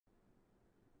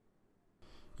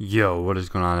Yo, what is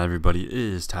going on, everybody? It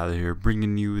is Tyler here,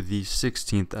 bringing you the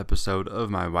 16th episode of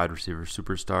my wide receiver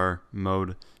superstar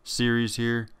mode series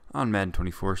here on Madden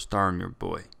 24, starring your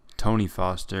boy Tony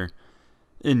Foster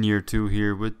in year 2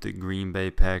 here with the Green Bay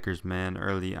Packers. Man,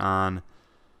 early on,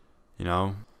 we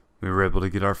were able to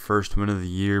get our first win of the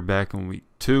year back in week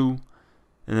 2,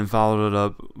 and then followed it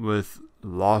up with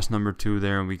loss number 2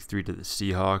 there in week 3 to the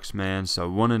Seahawks. Man, so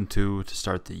 1-2 to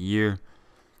start the year.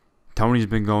 Tony's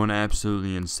been going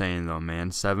absolutely insane though,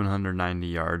 man. 790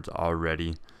 yards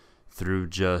already through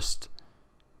just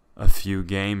a few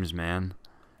games, man.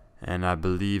 And I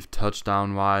believe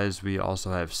touchdown-wise, we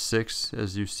also have 6,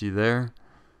 as you see there.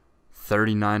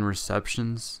 39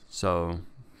 receptions. So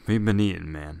we've been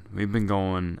eating, man. We've been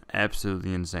going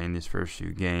absolutely insane these first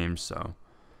few games. So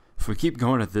if we keep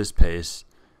going at this pace,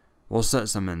 we'll set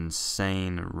some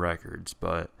insane records.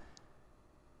 But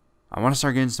I want to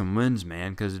start getting some wins,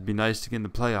 man, because it'd be nice to get in the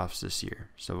playoffs this year.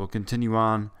 So we'll continue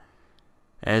on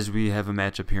as we have a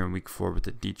matchup here in week 4 with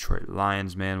the Detroit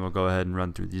Lions, man. We'll go ahead and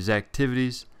run through these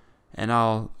activities, and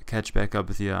I'll catch back up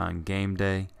with you on game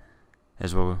day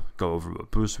as we'll go over what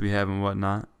boosts we have and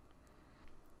whatnot.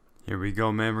 Here we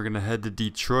go, man. We're going to head to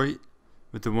Detroit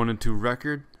with the 1-2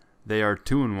 record. They are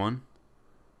 2-1.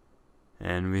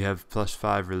 And we have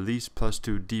 +5 release,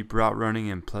 +2 deep route running,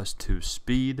 and +2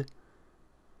 speed.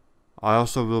 I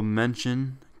also will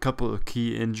mention a couple of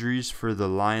key injuries for the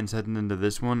Lions heading into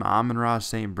this one. Amon-Ra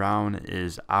St. Brown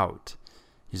is out.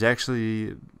 He's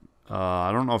actually,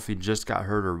 I don't know if he just got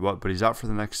hurt or what, but he's out for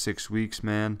the next 6 weeks,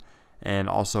 man. And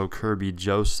also Kirby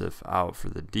Joseph out for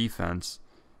the defense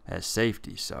as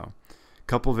safety. So a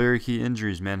couple very key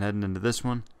injuries, man, heading into this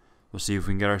one. We'll see if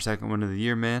we can get our second win of the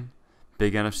year, man.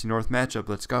 Big NFC North matchup.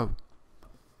 Let's go.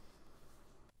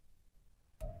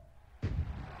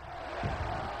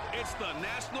 It's the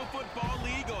National Football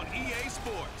League on EA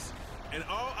Sports, and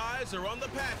all eyes are on the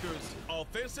Packers'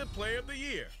 Offensive Player of the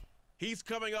Year. He's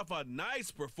coming off a nice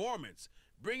performance,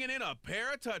 bringing in a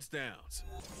pair of touchdowns.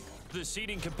 The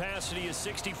seating capacity is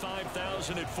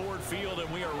 65,000 at Ford Field,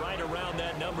 and we are right around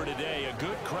that number today. A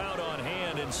good crowd on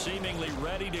hand and seemingly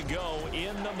ready to go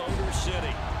in the Motor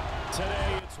City.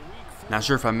 Today, it's week 4. Not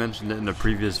sure if I mentioned it in the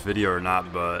previous video or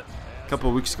not, but a couple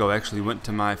of weeks ago I actually went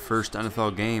to my first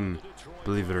NFL game,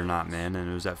 believe it or not, man, and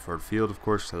it was at Ford Field, of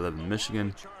course, 'cause I live in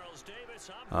Michigan.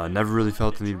 Never really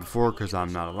felt the need before because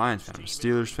I'm not a Lions fan, I'm a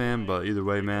Steelers fan, but either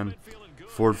way, man,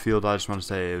 Ford Field, I just want to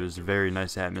say it was a very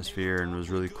nice atmosphere and it was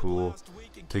really cool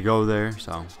to go there.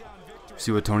 So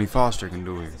see what Tony Foster can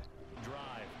do here.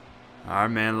 Alright,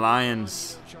 man,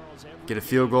 Lions get a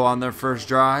field goal on their first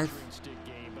drive,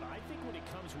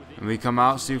 and we come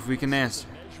out, see if we can answer.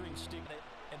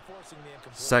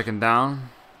 Second down,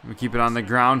 we keep it on the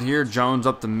ground here. Jones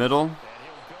up the middle.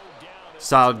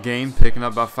 Solid game, picking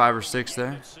up about 5 or 6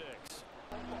 there.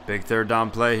 Big third down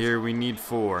play here. We need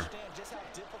 4.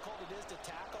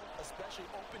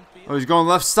 Oh, he's going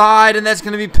left side, and that's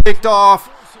going to be picked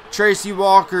off. Tracy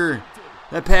Walker.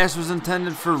 That pass was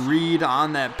intended for Reed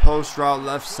on that post route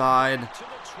left side.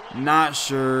 Not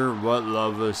sure what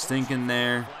Love was thinking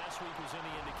there.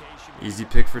 Easy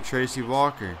pick for Tracy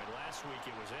Walker.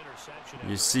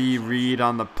 You see Reed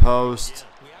on the post,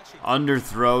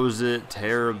 underthrows it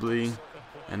terribly,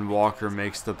 and Walker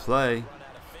makes the play.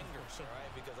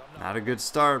 Not a good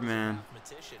start, man.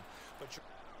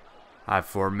 High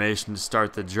formation to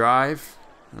start the drive.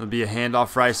 It'll be a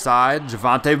handoff right side.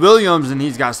 Javonte Williams, and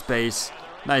he's got space.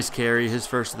 Nice carry, his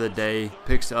first of the day.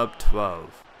 Picks up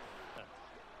 12.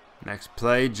 Next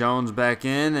play, Jones back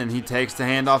in, and he takes the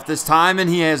handoff this time, and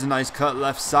he has a nice cut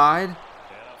left side.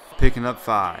 Picking up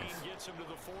 5.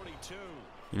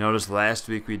 You notice last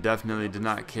week we definitely did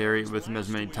not carry it with him as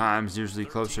many times, usually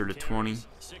closer to 20.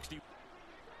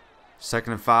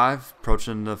 2nd and 5,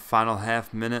 approaching the final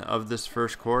half minute of this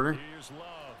first quarter.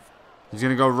 He's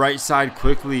going to go right side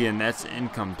quickly, and that's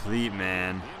incomplete,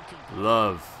 man.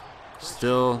 Love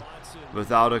still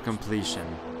without a completion.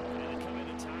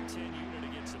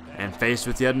 And faced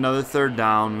with yet another third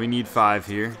down, we need 5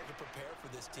 here.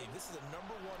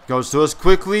 Goes to us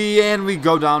quickly, and we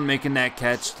go down making that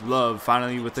catch. Love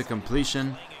finally with the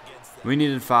completion. We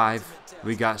needed 5.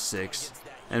 We got 6.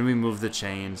 And we move the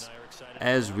chains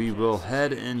as we will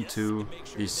head into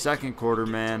the second quarter,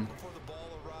 man.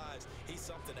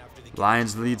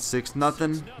 Lions lead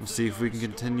 6-0. We'll see if we can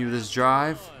continue this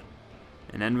drive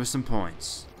and end with some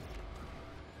points.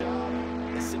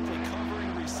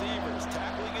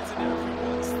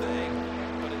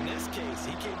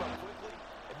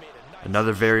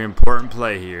 Another very important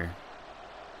play here.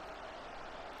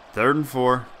 3rd and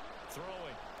 4.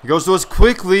 He goes to us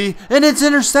quickly, and it's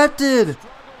intercepted.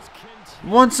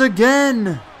 Once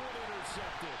again.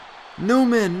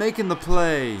 Newman making the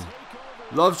play.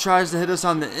 Love tries to hit us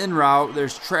on the in route.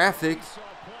 There's traffic.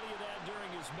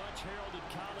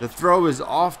 The throw is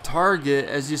off target.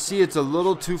 As you see, it's a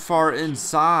little too far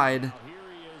inside.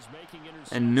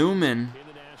 And Newman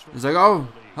is like, oh,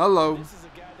 hello.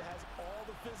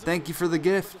 Thank you for the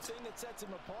gift.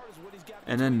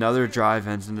 And another drive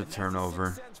ends in the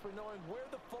turnover.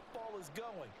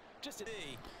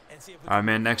 All right,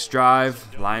 man, next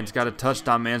drive. Lions got a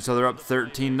touchdown, man, so they're up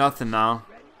 13-0 now.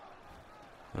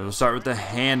 We'll start with the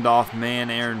handoff, man.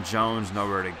 Aaron Jones,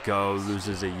 nowhere to go,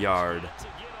 loses a yard.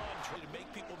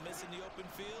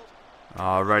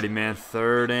 Alrighty, man,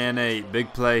 3rd and 8.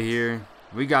 Big play here.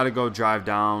 We got to go drive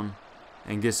down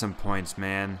and get some points,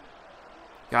 man.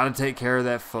 Got to take care of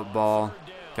that football.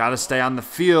 Got to stay on the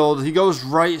field. He goes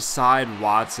right side,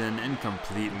 Watson.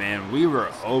 Incomplete, man. We were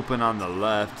open on the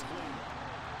left.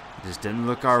 Just didn't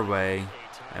look our way.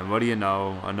 And what do you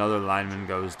know? Another lineman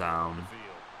goes down.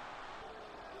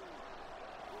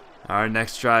 Our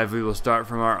next drive, we will start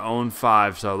from our own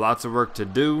 5. So lots of work to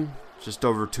do. Just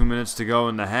over 2 minutes to go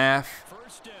in the half.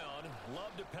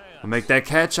 We'll make that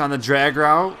catch on the drag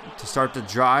route to start the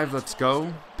drive. Let's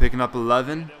go. Picking up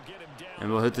 11.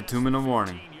 And we'll hit the 2-minute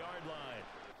warning.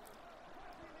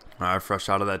 Alright, fresh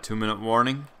out of that 2-minute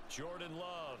warning.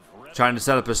 Trying to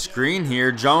set up a screen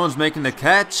here. Jones making the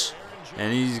catch.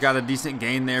 And he's got a decent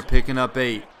gain there, picking up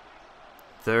 8.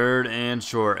 3rd and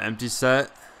short. Empty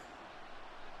set.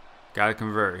 Got to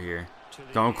convert here.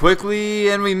 Going quickly,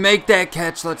 and we make that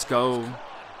catch. Let's go.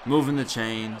 Moving the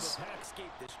chains.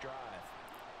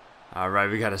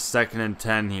 Alright, we got a 2nd and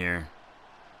 10 here.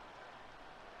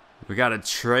 We got a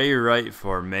tray right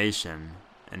formation.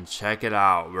 And check it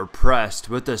out. We're pressed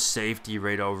with the safety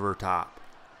right over top.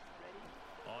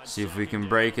 See if we can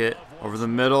break it over the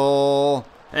middle.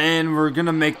 And we're going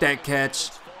to make that catch.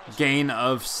 Gain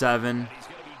of 7.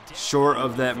 Short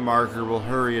of that marker. We'll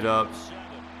hurry it up.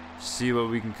 See what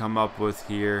we can come up with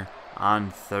here on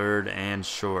 3rd and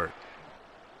short.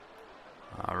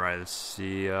 Alright, let's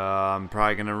see. I'm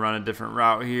probably going to run a different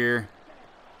route here.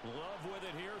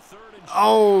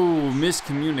 Oh,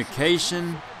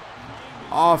 miscommunication.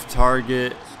 Off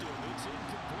target.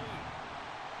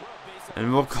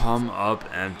 And we'll come up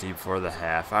empty for the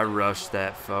half. I rushed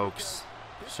that, folks.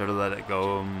 Should have let it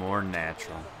go more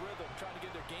natural.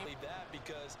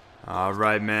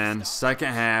 Alright, man. 2nd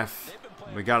half.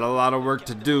 We got a lot of work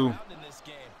to do.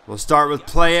 We'll start with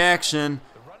play action.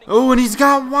 Oh, and he's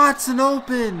got Watson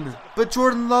open. But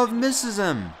Jordan Love misses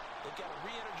him.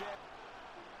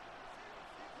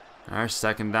 Alright,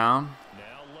 2nd down.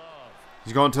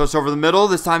 He's going to us over the middle.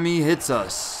 This time he hits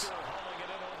us.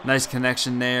 Nice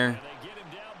connection there.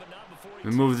 We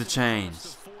move the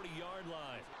chains.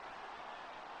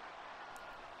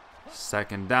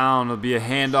 2nd down. It'll be a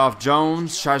handoff.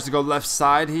 Jones tries to go left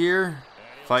side here.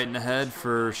 Fighting ahead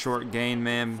for short gain,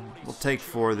 man. We'll take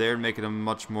 4 there, make it a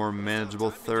much more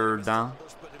manageable 3rd down.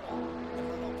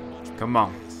 Come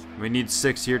on. We need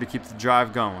 6 here to keep the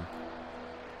drive going.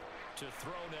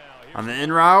 On the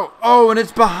in route. Oh, and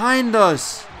it's behind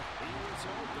us.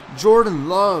 Jordan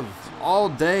Love all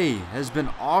day has been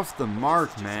off the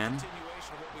mark, man.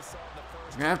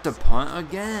 We're going to have to punt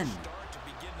again.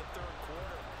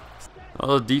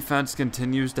 Well, the defense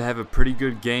continues to have a pretty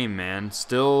good game, man.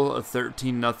 Still a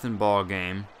 13-0 ball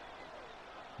game.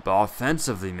 But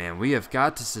offensively, man, we have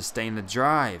got to sustain the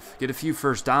drive. Get a few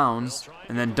first downs,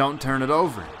 and then don't turn it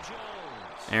over.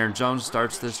 Aaron Jones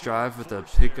starts this drive with a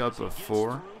pickup of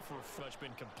 4.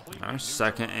 Our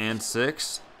 2nd and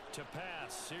 6.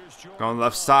 Going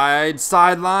left side,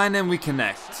 sideline, and we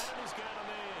connect.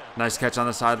 Nice catch on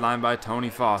the sideline by Tony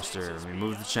Foster. We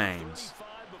move the chains.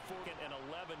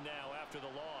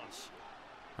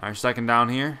 Our 2nd down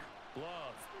here.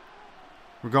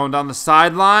 We're going down the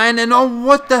sideline, and oh,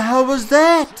 what the hell was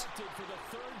that?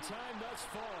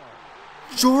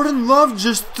 Jordan Love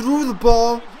just threw the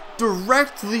ball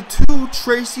directly to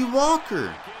Tracy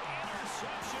Walker.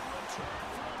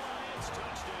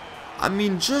 I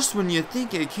mean, just when you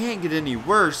think it can't get any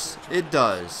worse, it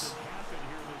does.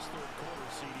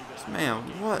 Man,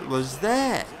 what was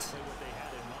that?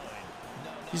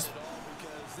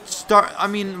 I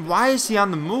mean, why is he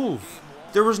on the move?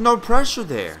 There was no pressure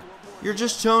there. You're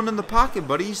just chilling in the pocket,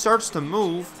 buddy. He starts to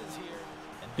move.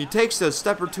 He takes a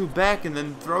step or 2 back and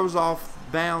then throws off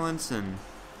balance, and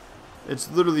it's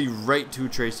literally right to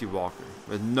Tracy Walker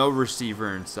with no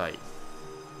receiver in sight.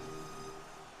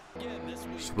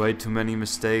 There's way too many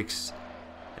mistakes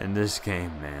in this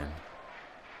game, man.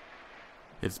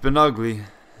 It's been ugly.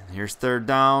 Here's 3rd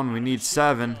down. We need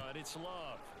 7.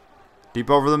 Deep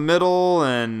over the middle,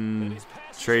 and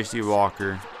Tracy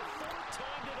Walker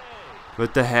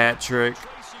with the hat trick.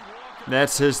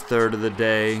 That's his third of the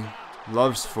day.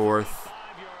 Love's fourth.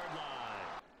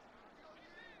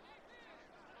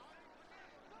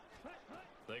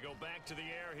 They go back to the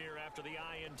air here after the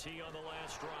INT on the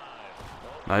last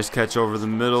drive. Nice catch over the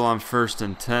middle on 1st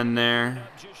and 10 there.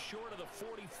 Just short of the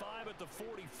 45 at the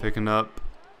 44. Picking up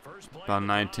about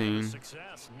 19. Shots,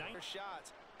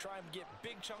 try and get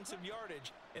big chunks of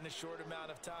yardage in a short amount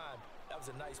of time. That was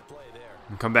a nice play there.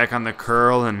 We come back on the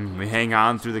curl and we hang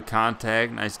on through the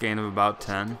contact. Nice gain of about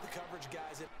 10.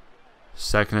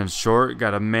 2nd and short,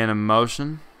 got a man in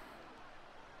motion.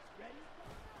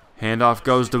 Handoff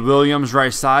goes to Williams,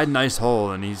 right side, nice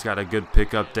hole, and he's got a good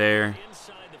pickup there.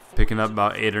 Picking up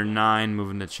about 8 or 9,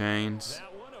 moving the chains.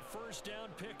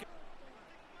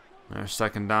 There's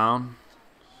 2nd down.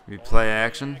 We play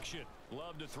action.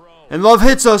 And Love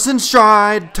hits us in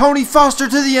stride. Tony Foster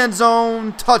to the end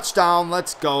zone. Touchdown.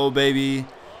 Let's go, baby.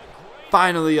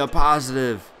 Finally a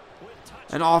positive.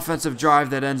 An offensive drive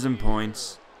that ends in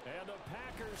points.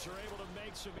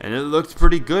 And it looked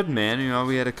pretty good, man. You know,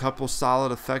 we had a couple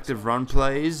solid, effective run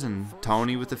plays, and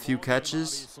Tony with a few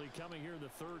catches.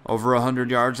 Over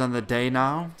 100 yards on the day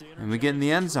now, and we get in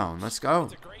the end zone. Let's go.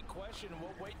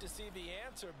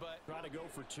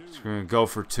 We're going to go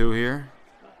for 2 here.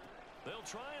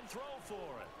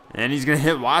 And he's going to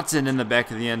hit Watson in the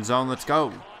back of the end zone. Let's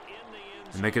go.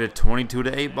 And make it a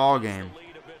 22-8 ball game.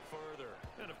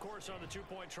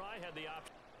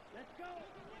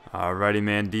 Alrighty,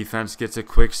 man. Defense gets a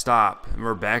quick stop. And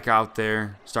we're back out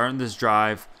there, starting this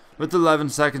drive with 11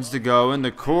 seconds to go in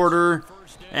the quarter.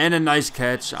 And a nice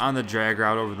catch on the drag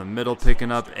route over the middle,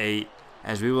 picking up 8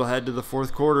 as we will head to the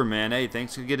 4th quarter, man. Hey,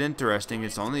 things could get interesting.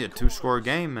 It's only a 2-score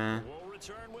game, man. We'll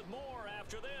return with more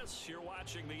after this. You're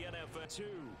watching the NFL 2.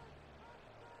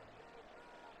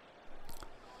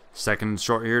 2nd and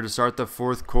short here to start the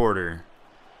 4th quarter.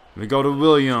 We go to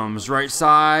Williams, right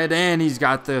side, and he's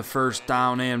got the 1st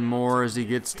down and more as he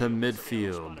gets to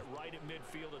midfield.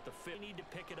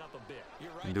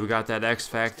 And we got that X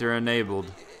factor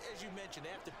enabled.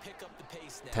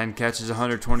 10 catches,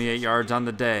 128 yards on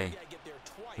the day.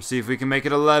 We'll see if we can make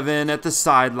it 11 at the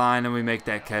sideline, and we make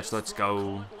that catch. Let's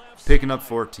go. Picking up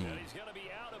 14.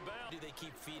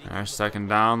 Our 2nd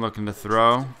down, looking to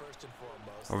throw.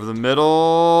 Over the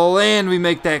middle, and we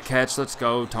make that catch. Let's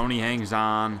go. Tony hangs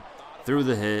on through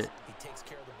the hit.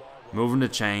 Moving the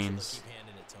chains.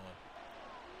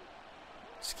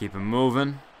 Just keep him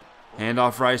moving.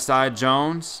 Handoff right side,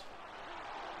 Jones.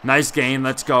 Nice gain.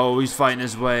 Let's go. He's fighting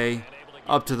his way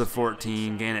up to the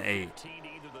 14. Gain of 8.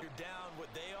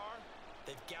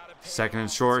 2nd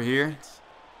and short here.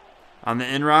 On the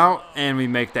in route, and we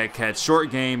make that catch. Short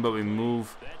game, but we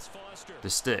move the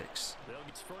sticks.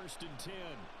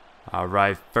 All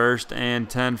right, 1st and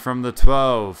 10 from the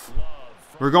 12.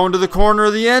 We're going to the corner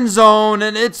of the end zone,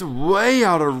 and it's way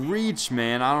out of reach,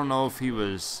 man. I don't know if he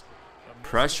was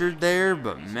pressured there,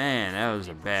 but, man, that was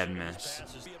a bad miss.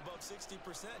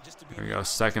 There we go,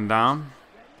 2nd down.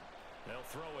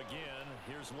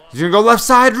 He's going to go left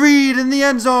side, Reed in the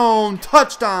end zone.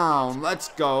 Touchdown. Let's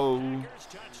go.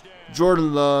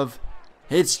 Jordan Love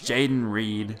hits Jaden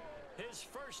Reed.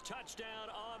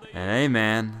 And, hey,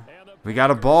 man. We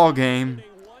got a ball game.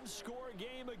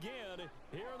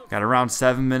 Got around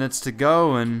 7 minutes to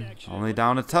go and only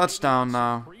down a touchdown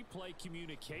now.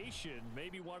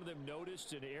 Maybe one of them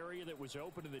noticed an area that was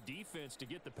open to the defense to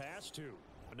get the pass to.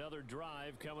 Another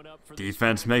drive coming up for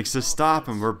defense makes a stop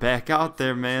and we're back out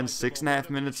there, man.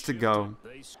 6.5 minutes to go.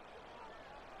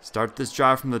 Start this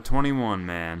drive from the 21,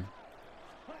 man.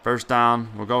 1st down.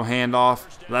 We'll go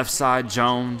handoff. Left side,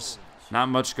 Jones. Not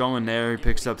much going there. He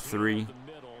picks up 3.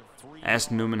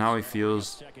 Ask Newman how he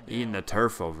feels eating the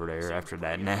turf over there after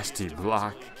that nasty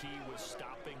block.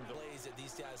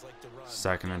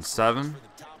 2nd and 7.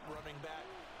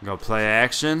 Go play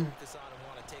action.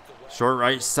 Short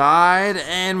right side,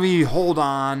 and we hold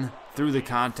on through the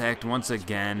contact once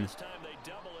again.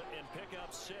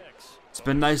 It's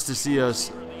been nice to see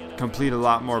us complete a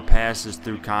lot more passes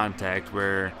through contact,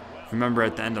 where, remember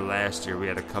at the end of last year, we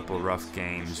had a couple rough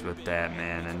games with that,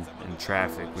 man, and in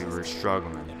traffic we were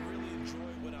struggling.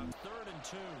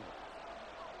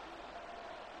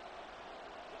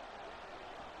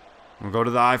 We'll go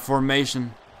to the I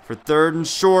formation for 3rd and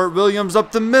short. Williams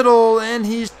up the middle, and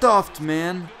he's stuffed,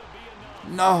 man.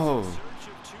 No.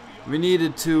 We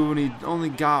needed 2, and he only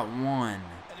got 1.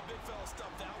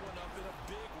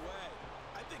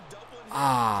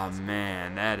 Ah,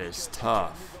 man, that is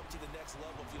tough.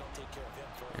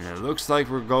 And it looks like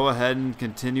we'll go ahead and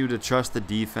continue to trust the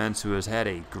defense, who has had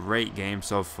a great game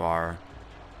so far.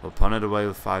 We'll punt it away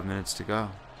with 5 minutes to go.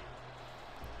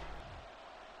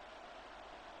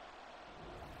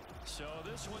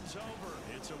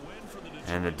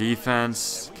 And the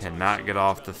defense cannot get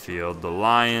off the field. The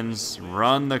Lions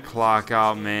run the clock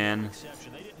out, man.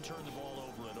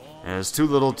 And it's too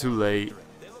little too late.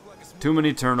 Too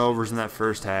many turnovers in that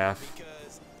first half.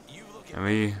 And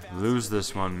we lose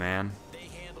this one, man.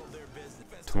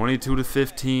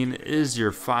 22-15 is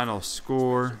your final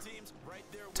score.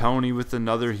 Tony with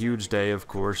another huge day, of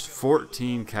course.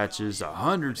 14 catches,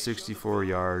 164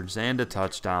 yards, and a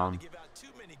touchdown.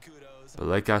 But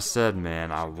like I said,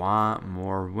 man, I want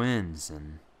more wins.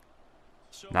 And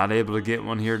not able to get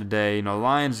one here today. You know,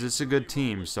 Lions, it's a good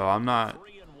team, so I'm not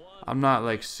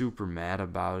like super mad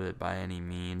about it by any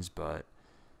means, but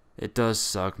it does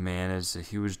suck, man. It's a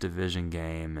huge division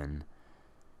game, and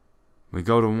we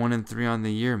go to 1-3 on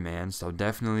the year, man, so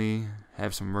definitely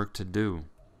have some work to do.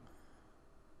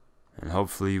 And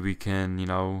hopefully we can, you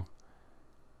know,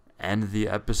 end the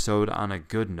episode on a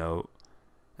good note,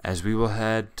 as we will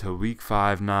head to week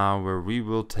 5 now, where we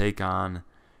will take on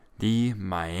the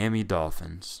Miami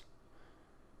Dolphins.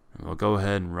 And we'll go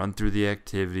ahead and run through the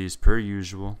activities per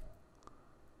usual.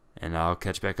 And I'll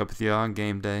catch back up with you on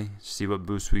game day, see what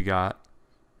boosts we got.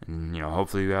 And, you know,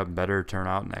 hopefully we have a better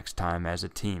turnout next time as a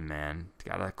team, man.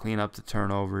 Gotta clean up the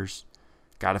turnovers.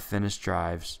 Gotta finish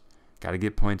drives. Gotta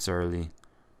get points early.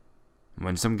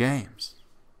 Win some games.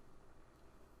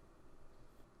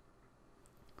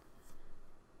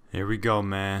 Here we go,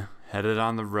 man. Headed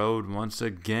on the road once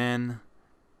again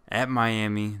at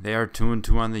Miami. They are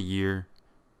 2-2 on the year.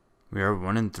 We are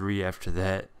 1-3 after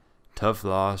that tough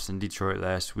loss in Detroit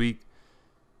last week.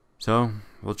 So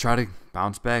we'll try to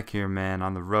bounce back here, man,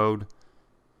 on the road.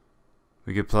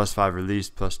 We get +5 release,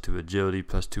 +2 agility,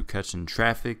 +2 catch in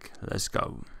traffic. Let's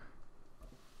go.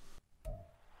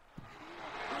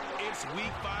 It's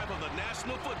week 5 of the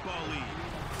National Football League,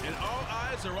 and all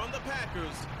eyes are on the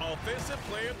Packers' Offensive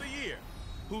Player of the Year,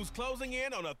 who's closing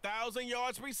in on 1,000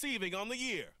 yards receiving on the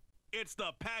year. It's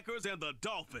the Packers and the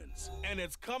Dolphins, and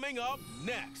it's coming up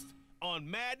next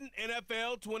on Madden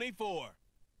NFL 24.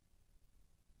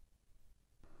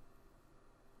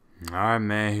 All right,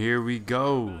 man, here we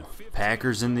go.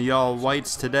 Packers in the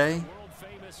all-whites today,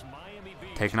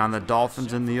 taking on the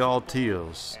Dolphins in the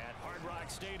all-teals.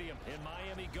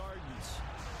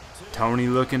 Tony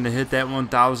looking to hit that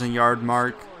 1,000-yard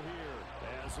mark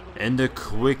in the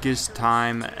quickest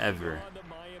time ever,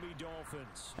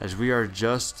 as we are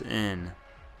just in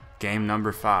game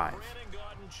number 5.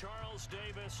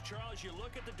 Charles, you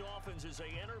look at the Dolphins as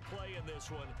they enter play in this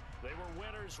one. They were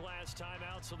winners last time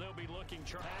out, so they'll be looking.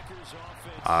 Packers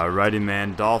offense. Alrighty,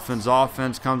 man. Dolphins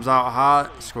offense comes out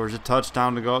hot, scores a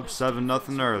touchdown to go up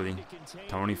 7-0 early.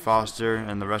 Tony Foster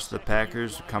and the rest of the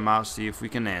Packers come out, see if we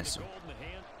can answer.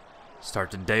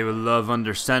 Start the day with Love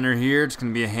under center here. It's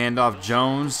going to be a handoff.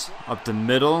 Jones up the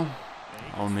middle,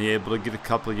 only able to get a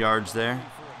couple yards there.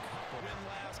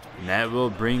 And that will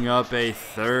bring up a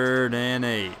 3rd and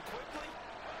 8.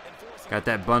 Got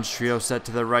that bunch trio set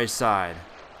to the right side.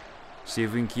 See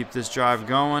if we can keep this drive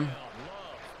going.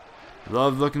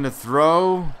 Love looking to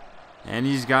throw, and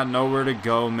he's got nowhere to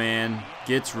go, man.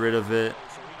 Gets rid of it.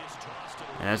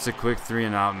 And that's a quick 3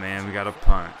 and out, man. We got a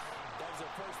punt.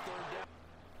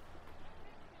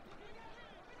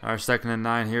 Our 2nd and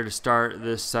 9 here to start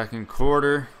this second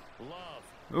quarter.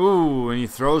 Ooh, and he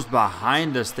throws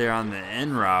behind us there on the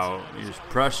in route. He was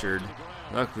pressured.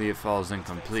 Luckily, it falls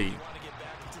incomplete.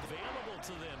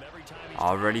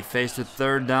 Already faced a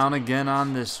 3rd down again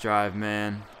on this drive,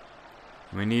 man.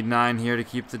 We need 9 here to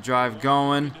keep the drive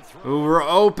going. Ooh, we're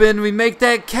open. We make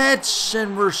that catch,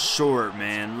 and we're short,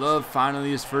 man. Love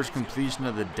finally his first completion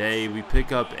of the day. We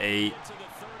pick up 8.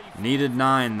 Needed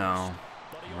 9, though.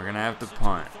 We're going to have to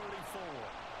punt.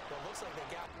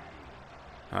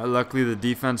 Luckily, the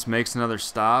defense makes another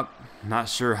stop. Not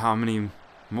sure how many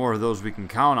more of those we can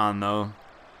count on, though.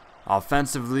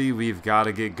 Offensively, we've got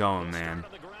to get going, man.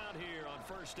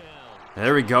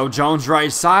 There we go. Jones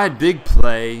right side. Big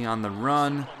play on the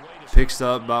run. Picks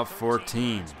up about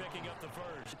 14.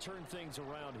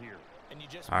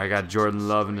 All right, got Jordan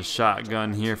Love in the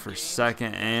shotgun here for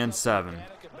 2nd and 7.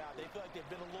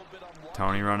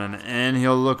 Tony running in.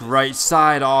 He'll look right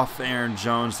side off Aaron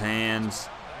Jones' hands.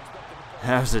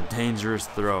 That was a dangerous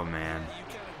throw, man.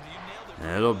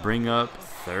 And it'll bring up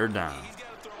 3rd down.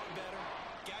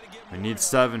 We need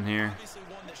 7 here.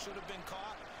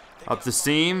 Up the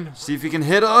seam. See if he can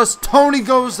hit us. Tony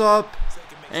goes up.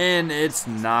 And it's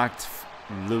knocked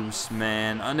loose,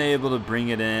 man. Unable to bring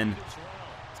it in.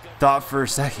 Thought for a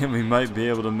second we might be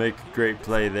able to make a great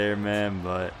play there, man.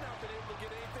 But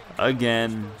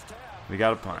again, we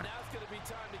got a punt.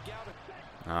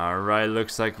 Alright,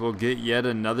 looks like we'll get yet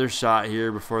another shot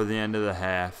here before the end of the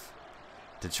half.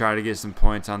 to try to get some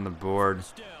points on the board.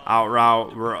 Out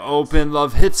route, we're open.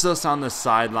 Love hits us on the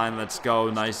sideline. Let's go.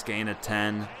 Nice gain of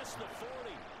 10.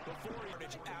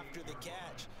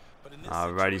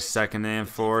 Alrighty, 2nd and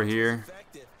 4 here.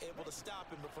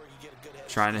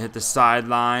 Trying to hit the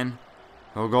sideline.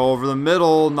 We'll go over the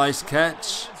middle. Nice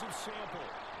catch.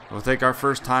 We'll take our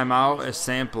first timeout as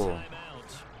Sample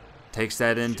takes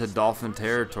that into Dolphin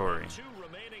territory.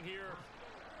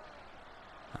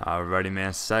 Alrighty,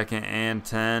 man. 2nd and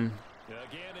 10.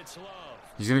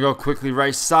 He's going to go quickly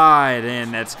right side,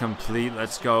 and that's complete.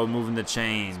 Let's go. Moving the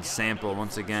chains. Sample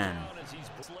once again.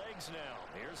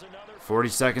 40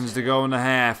 seconds to go in the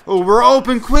half. Oh, we're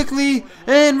open quickly,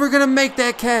 and we're going to make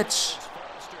that catch.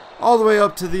 All the way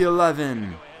up to the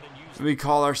 11. We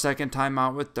call our second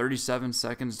timeout with 37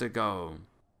 seconds to go.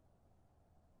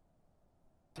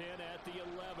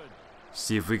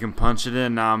 See if we can punch it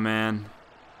in now, man.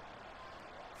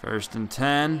 1st and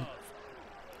 10.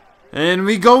 And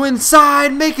we go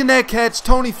inside, making that catch.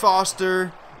 Tony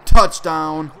Foster,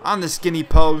 touchdown on the skinny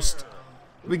post.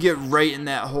 We get right in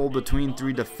that hole between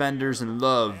 3 defenders, and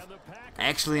Love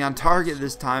actually on target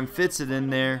this time, fits it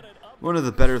in there. One of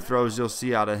the better throws you'll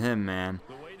see out of him, man.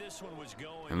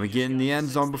 And we get in the end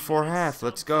zone before half.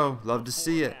 Let's go. Love to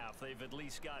see it.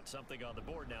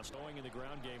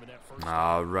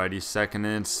 Alrighty, 2nd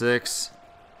and 6.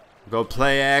 Go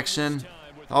play action.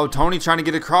 Oh, Tony trying to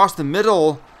get across the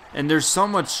middle. And there's so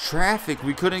much traffic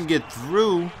we couldn't get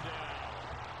through.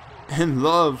 And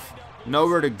Love,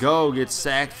 nowhere to go, gets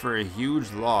sacked for a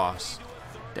huge loss.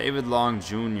 David Long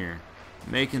Jr.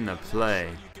 making the play.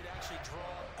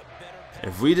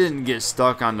 If we didn't get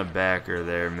stuck on the backer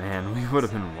there, man, we would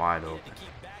have been wide open.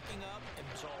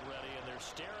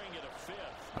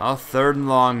 Oh, 3rd and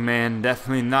long, man.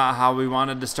 Definitely not how we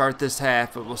wanted to start this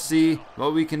half, but we'll see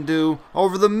what we can do.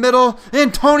 Over the middle,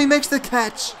 and Tony makes the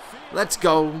catch. Let's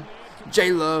go.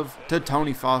 J Love to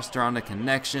Tony Foster on the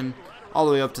connection, all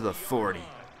the way up to the 40.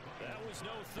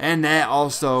 And that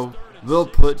also will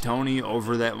put Tony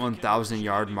over that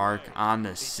 1,000-yard mark on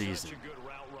this season.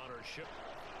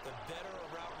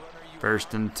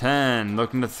 1st and 10,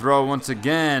 looking to throw once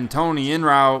again. Tony in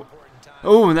route.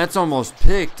 Oh, and that's almost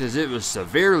picked as it was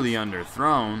severely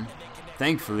underthrown.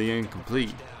 Thankfully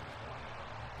incomplete.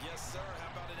 Yes, sir. How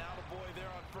about an attaboy there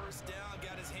on 1st down?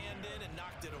 Got his hand in and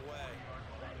knocked it away.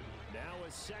 Now a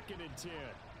 2nd and 10.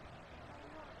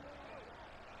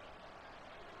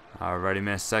 Alrighty,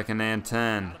 man. 2nd and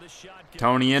 10.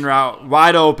 Tony in route,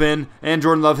 wide open, and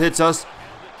Jordan Love hits us.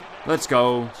 Let's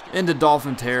go into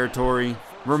Dolphin territory.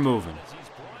 We're moving. He's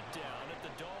brought down at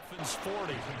the Dolphins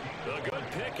 40. A good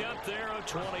pickup there of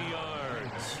 20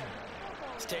 yards.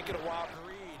 It's taken a while to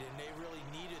read, and they really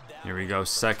needed that. Here we go,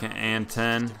 2nd and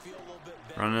 10.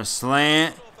 Running a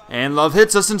slant, and Love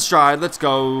hits us in stride. Let's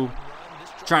go.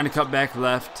 Trying to cut back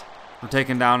left. We're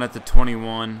taken down at the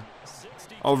 21.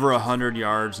 Over 100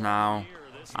 yards now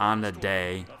on the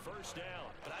day.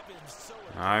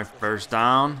 All right, 1st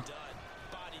down.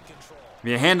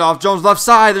 Be a handoff. Jones left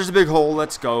side. There's a big hole.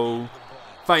 Let's go.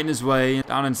 Fighting his way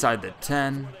down inside the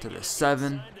 10 to the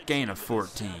 7. Gain of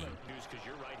 14.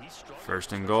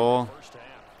 1st and goal.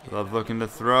 Love looking to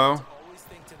throw.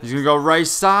 He's going to go right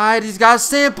side. He's got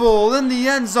Sample in the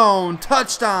end zone.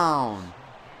 Touchdown.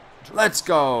 Let's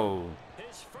go.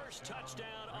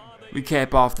 We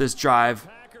cap off this drive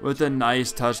with a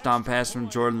nice touchdown pass from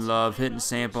Jordan Love, hitting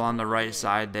Sample on the right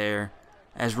side there,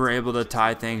 as we're able to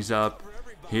tie things up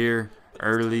here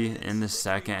early in the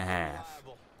 2nd half.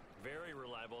 Very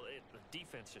reliable. The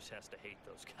defense just has to hate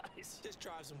those guys. This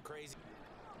drives them crazy.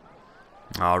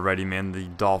 Alrighty, man. The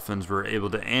Dolphins were able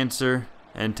to answer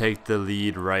and take the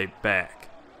lead right back.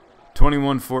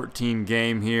 21-14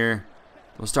 game here.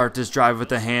 We'll start this drive with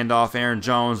the handoff. Aaron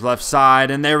Jones left side,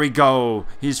 and there we go.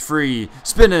 He's free.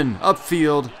 Spinning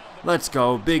upfield. Let's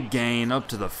go. Big gain up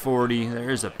to the 40.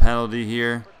 There's a penalty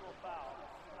here.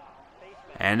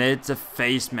 And it's a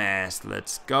face mask.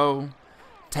 Let's go.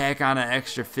 Tack on an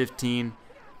extra 15.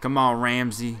 Come on,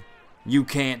 Ramsey. You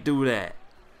can't do that.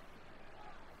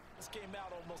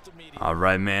 All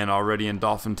right, man. Already in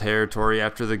Dolphin territory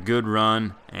after the good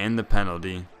run and the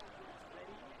penalty.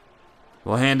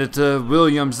 We'll hand it to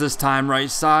Williams this time, right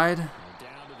side.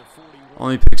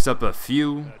 Only picks up a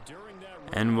few.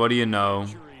 And what do you know?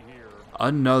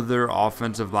 Another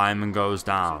offensive lineman goes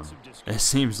down. It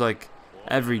seems like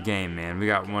every game, man, we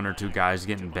got 1 or 2 guys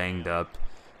getting banged up.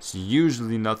 It's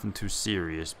usually nothing too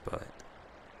serious, but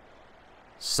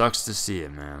sucks to see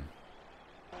it, man.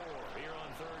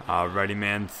 Alrighty,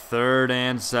 man. 3rd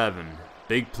and 7.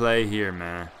 Big play here,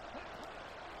 man.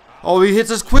 Oh, he hits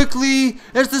us quickly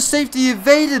as the safety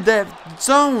evaded that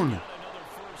zone.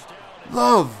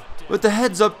 Love with the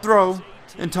heads-up throw,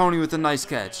 and Tony with a nice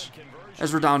catch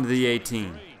as we're down to the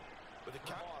 18.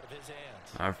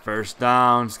 Our first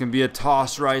down is going to be a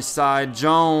toss right side.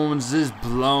 Jones is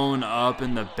blown up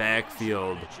in the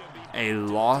backfield. A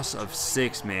loss of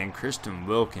 6, man. Christian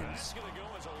Wilkins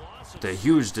with a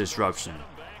huge disruption.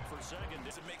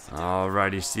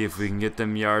 Alrighty, see if we can get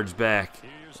them yards back.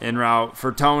 En route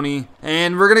for Tony,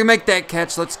 and we're going to make that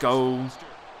catch. Let's go.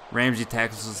 Ramsey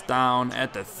tackles us down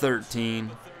at the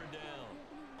 13.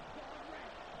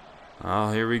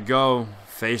 Oh, here we go.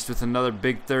 Faced with another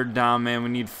big third down, man. We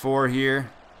need 4 here.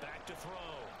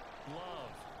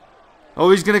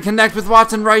 Oh, he's going to connect with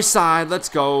Watson right side. Let's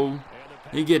go.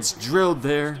 He gets drilled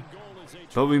there,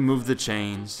 but we move the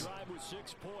chains.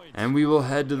 And we will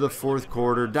head to the fourth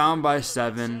quarter, down by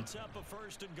 7,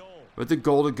 with a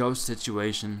goal-to-go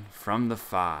situation from the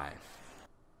 5.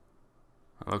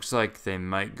 Looks like they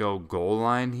might go goal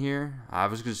line here. I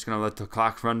was just going to let the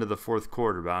clock run to the fourth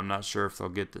quarter, but I'm not sure if they'll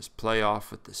get this play off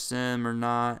with the sim or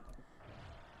not.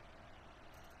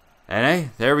 And hey,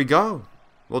 there we go.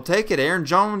 We'll take it. Aaron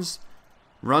Jones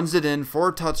runs it in for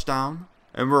a touchdown,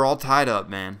 and we're all tied up,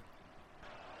 man.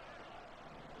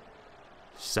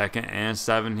 2nd and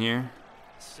 7 here.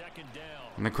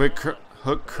 And a quick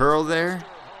hook curl there.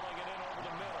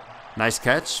 Nice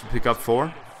catch. Pick up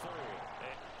 4.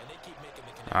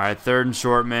 Alright, 3rd and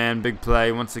short, man. Big play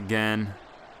once again.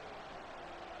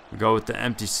 We go with the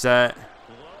empty set.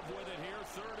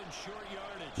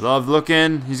 Love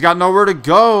looking. He's got nowhere to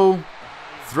go.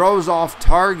 Throws off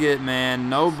target, man.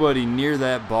 Nobody near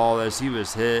that ball as he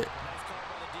was hit.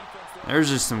 There's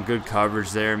just some good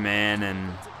coverage there, man,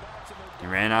 and he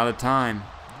ran out of time.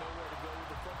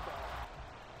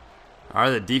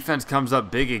 Alright, the defense comes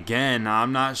up big again. Now,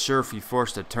 I'm not sure if he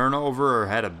forced a turnover or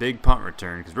had a big punt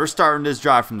return, because we're starting this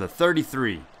drive from the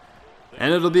 33.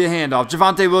 And it'll be a handoff.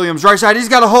 Javonte Williams, right side. He's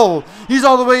got a hole. He's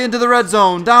all the way into the red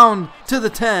zone. Down to the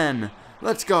 10.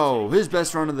 Let's go. His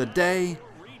best run of the day.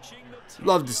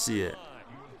 Love to see it.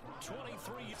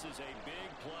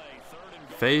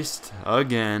 Faced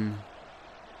again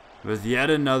with yet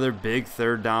another big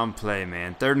 3rd down play,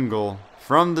 man. 3rd and goal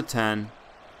from the 10.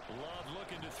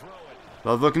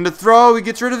 Love looking to throw. He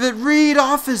gets rid of it. Reed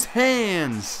off his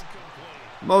hands.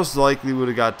 Most likely would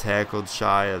have got tackled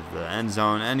shy of the end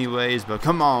zone anyways. But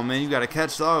come on, man. You got to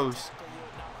catch those.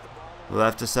 We'll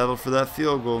have to settle for that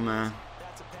field goal, man.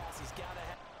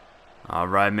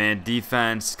 Alright, man.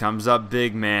 Defense comes up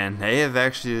big, man. They have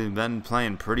actually been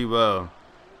playing pretty well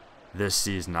this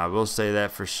season. I will say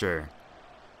that for sure.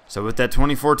 So with that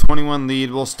 24-21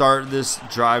 lead, we'll start this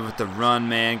drive with the run,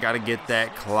 man. Got to get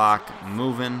that clock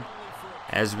moving,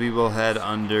 as we will head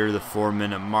under the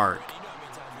 4-minute mark.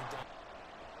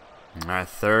 Alright,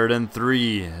 3rd and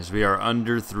 3 as we are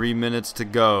under 3 minutes to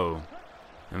go.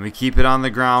 And we keep it on the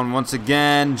ground once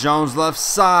again. Jones left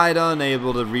side,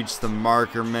 unable to reach the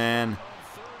marker, man.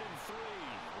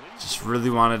 Just really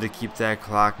wanted to keep that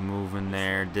clock moving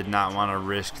there. Did not want to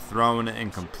risk throwing it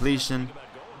in completion.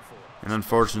 And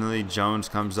unfortunately, Jones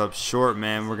comes up short,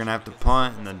 man. We're going to have to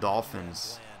punt, and the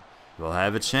Dolphins will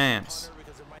have a chance.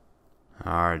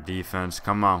 Alright, defense,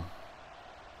 come on.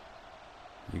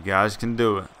 You guys can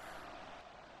do it.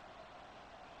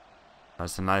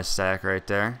 That's a nice sack right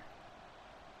there.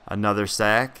 Another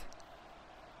sack.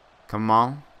 Come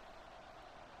on.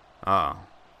 Uh-oh.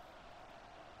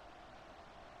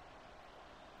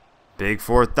 Big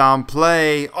 4th down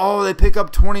play. Oh, they pick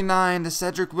up 29 to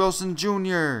Cedric Wilson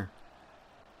Jr.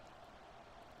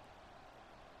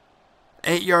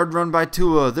 8-yard run by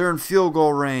Tua. They're in field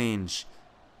goal range.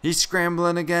 He's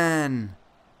scrambling again.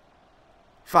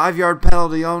 5-yard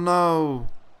penalty. Oh, no.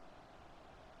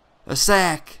 A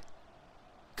sack.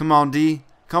 Come on, D.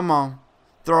 Come on.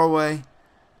 Throw away.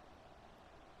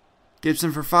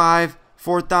 Gibson for 5.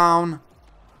 4th down.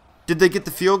 Did they get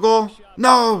the field goal?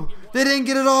 No. They didn't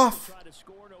get it off.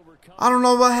 I don't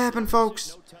know what happened,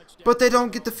 folks. But they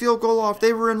don't get the field goal off.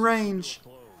 They were in range.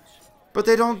 But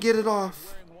they don't get it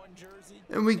off.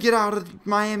 And we get out of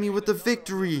Miami with the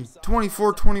victory.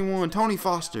 24-21. Tony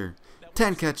Foster.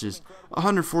 10 catches.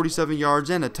 147 yards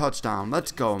and a touchdown.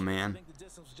 Let's go, man.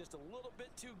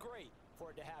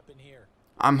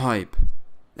 I'm hype.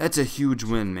 That's a huge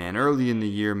win, man. Early in the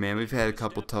year, man, we've had a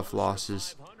couple tough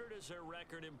losses.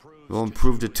 We'll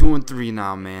improve to 2-3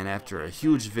 now, man, after a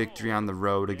huge victory on the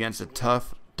road against a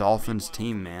tough Dolphins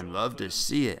team, man. Love to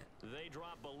see it.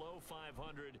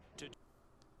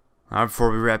 Alright, before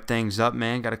we wrap things up,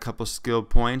 man, got a couple skill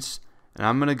points. And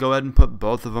I'm going to go ahead and put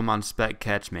both of them on spec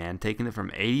catch, man. Taking it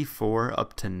from 84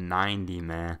 up to 90,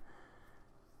 man.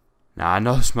 Now, I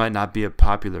know this might not be a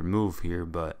popular move here,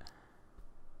 but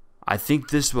I think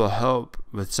this will help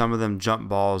with some of them jump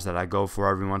balls that I go for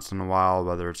every once in a while,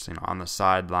 whether it's, on the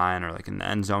sideline or like in the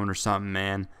end zone or something,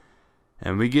 man.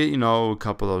 And we get, a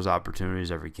couple of those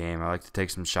opportunities every game. I like to take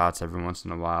some shots every once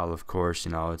in a while, of course.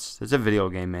 It's a video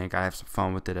game, man. I have some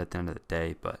fun with it at the end of the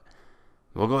day. But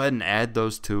we'll go ahead and add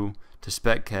those two to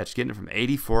spec catch, getting it from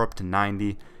 84 up to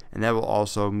 90. And that will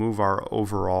also move our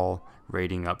overall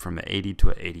rating up from an 80 to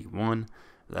an 81.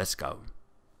 Let's go.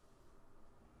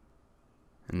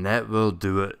 And that will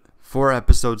do it for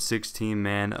episode 16,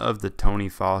 man, of the Tony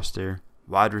Foster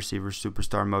Wide Receiver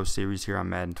Superstar Mode series here on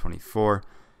Madden 24.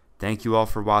 Thank you all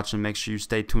for watching. Make sure you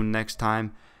stay tuned next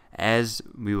time, as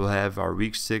we will have our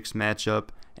Week 6 matchup,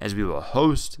 as we will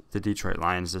host the Detroit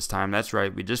Lions this time. That's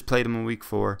right, we just played them in Week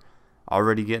 4.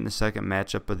 Already getting the second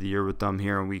matchup of the year with them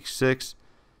here in Week 6.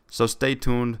 So stay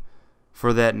tuned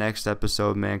for that next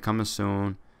episode, man, coming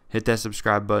soon. Hit that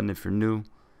subscribe button if you're new.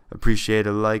 Appreciate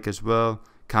a like as well.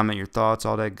 Comment your thoughts,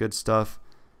 all that good stuff.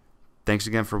 Thanks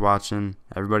again for watching.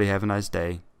 Everybody have a nice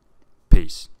day.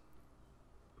 Peace.